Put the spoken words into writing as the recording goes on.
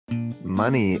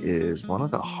Money is one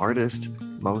of the hardest,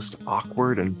 most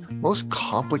awkward, and most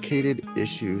complicated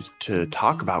issues to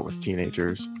talk about with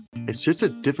teenagers. It's just a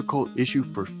difficult issue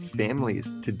for families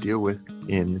to deal with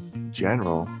in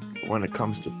general. When it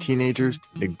comes to teenagers,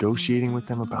 negotiating with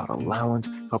them about allowance,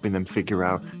 helping them figure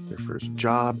out their first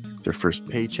job, their first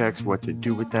paychecks, what to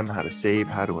do with them, how to save,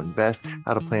 how to invest,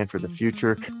 how to plan for the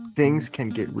future, things can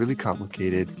get really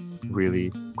complicated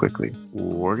really quickly.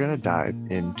 We're going to dive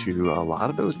into a lot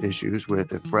of those issues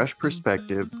with a fresh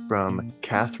perspective from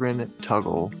Kathryn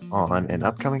Tuggle on an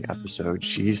upcoming episode.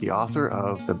 She's the author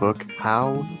of the book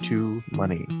How to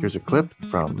Money. Here's a clip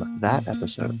from that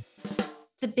episode.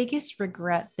 The biggest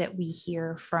regret that we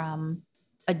hear from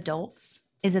adults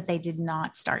is that they did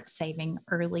not start saving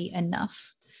early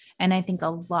enough. And I think a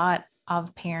lot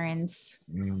of parents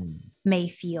may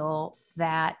feel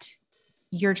that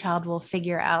your child will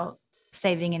figure out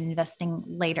saving and investing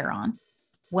later on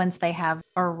once they have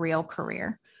a real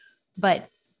career. But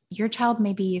your child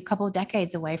may be a couple of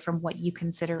decades away from what you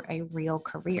consider a real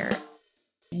career.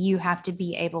 You have to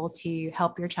be able to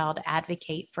help your child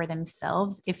advocate for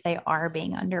themselves if they are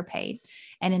being underpaid.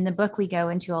 And in the book, we go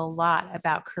into a lot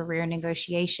about career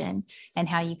negotiation and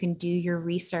how you can do your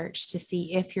research to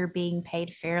see if you're being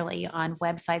paid fairly on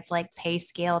websites like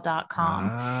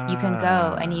payscale.com. You can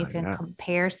go and you can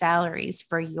compare salaries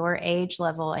for your age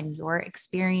level and your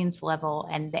experience level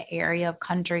and the area of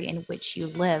country in which you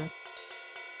live.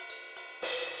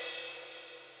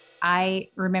 I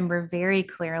remember very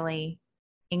clearly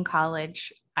in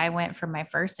college, I went for my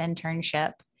first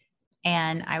internship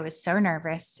and I was so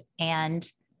nervous. And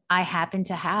I happened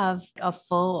to have a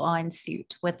full on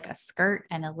suit with a skirt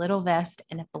and a little vest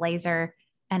and a blazer.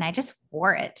 And I just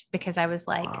wore it because I was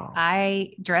like, wow.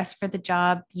 I dress for the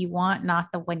job you want,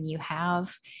 not the one you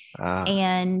have.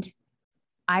 And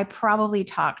I probably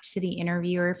talked to the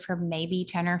interviewer for maybe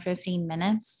 10 or 15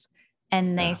 minutes.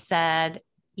 And they said,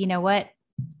 you know what?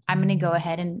 I'm going to go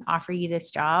ahead and offer you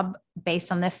this job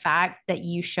based on the fact that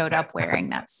you showed up wearing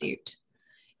that suit.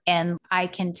 And I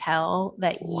can tell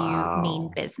that you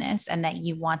mean business and that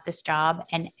you want this job.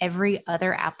 And every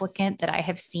other applicant that I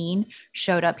have seen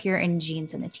showed up here in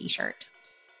jeans and a t-shirt.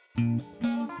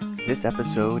 This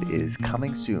episode is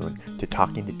coming soon to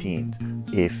Talking to Teens.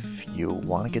 If you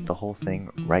want to get the whole thing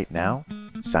right now,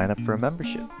 sign up for a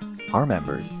membership. Our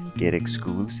members get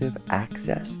exclusive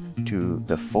access to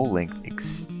the full-length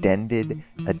extended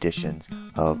editions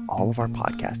of all of our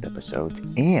podcast episodes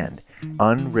and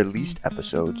unreleased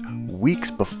episodes weeks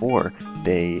before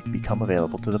they become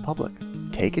available to the public.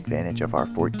 Take advantage of our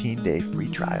 14-day free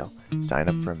trial. Sign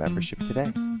up for a membership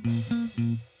today.